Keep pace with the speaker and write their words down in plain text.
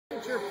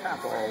Sir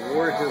Papaw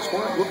wore his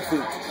what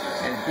suit,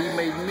 and he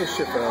made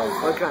mischief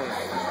of. What kind?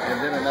 And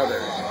then another.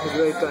 His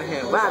very good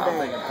hand. Wow,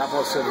 And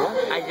Papaw said what?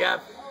 I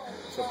jump.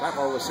 So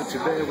Papaw was sent to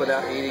bed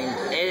without eating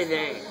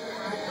Anything.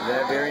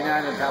 that very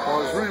night in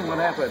Papaw's room. What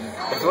happened?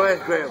 The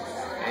forest grew.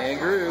 And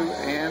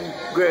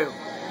grew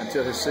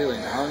until his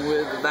ceiling hung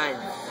with Mine.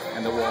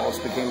 and the walls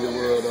became the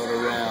world all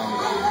around.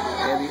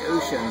 And the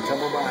ocean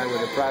tumbled by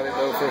with a private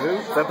boat for who?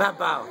 For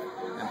Papaw.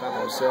 And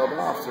Papaw sailed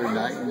off through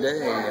night and day,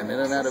 and in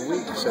and out of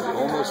weeks, and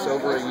almost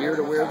over a year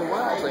to where the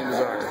wild things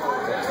are.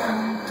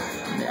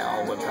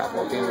 Now, when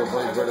Papaw came to a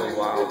place where the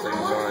wild things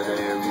are,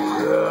 they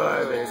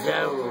roar, The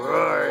devil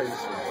roars.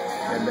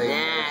 and they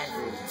Yes,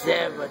 the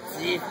devil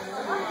teeth.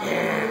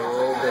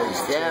 roll The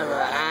those devil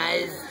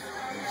eyes.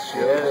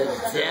 showed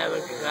The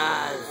devil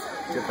claws.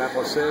 So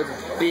Papaw said,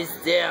 Be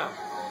still.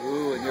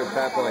 ooh, and your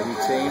Papaw, he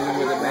tamed him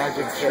with a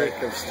magic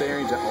trick of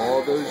staring to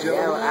all those Devil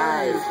yellow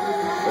eyes.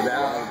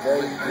 without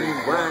the green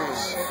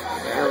ones.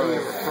 And he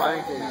was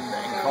frightened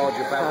and called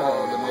your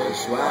Papaw the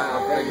most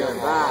wild thing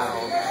of all,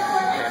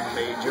 and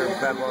made your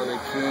Papaw the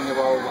king of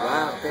all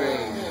wild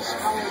things.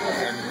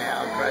 And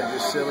now, cried your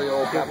silly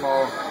old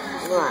Papaw,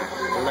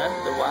 let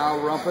the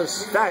wild rumpus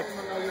Start.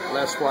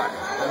 let's what?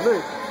 A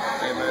move.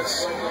 And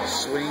let's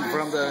swing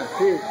from the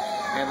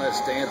and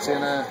let's dance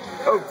in a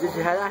Oh, did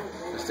you have that?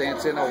 let's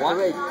dance in a what?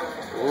 Wait.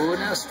 Oh,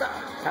 now stop.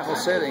 Papaw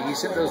said it. He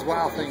sent those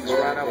wild things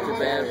right off to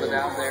bed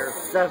without their.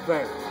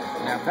 Suffer.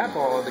 Now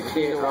Papaw, the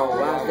king of all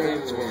wild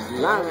things, was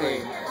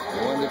lovely.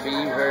 Wanted to be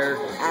her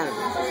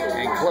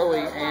and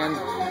Chloe and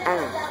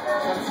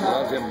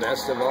loved him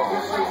best of all.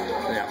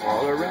 Now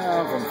all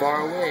around, from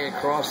far away,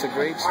 across the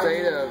great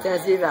state of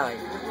Tennessee Valley.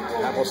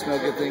 Papaw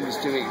smelled good things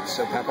to eat,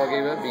 so Papaw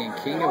gave up being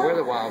king of where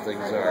the wild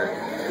things are.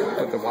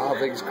 But the wild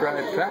things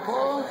cried,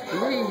 Papaw,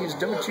 please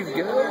don't you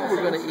go. We're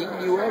going to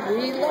eat you up.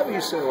 We love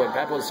you so. And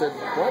Papaw said,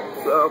 what?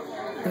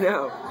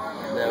 No.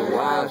 The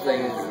wild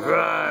things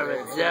Roar,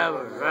 the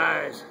devil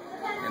roars.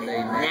 and they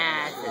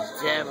Gnash,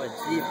 the devil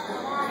teeth.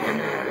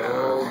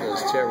 showed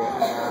those terrible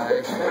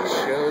eyes and they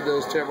showed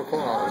those terrible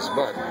claws.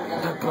 But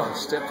Papaw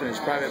stepped in his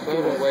private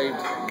boat and waved.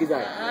 Good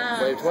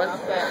night. Waved what?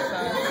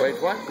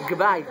 Waved what?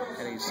 Goodbye.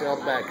 And he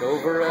sailed back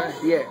over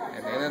Yeah.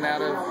 and in and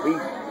out of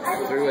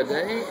through a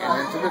day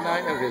and into the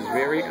night of his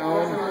very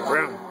own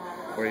room,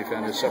 where he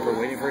found his supper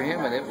waiting for him,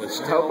 and it was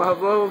still.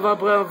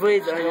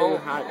 Please.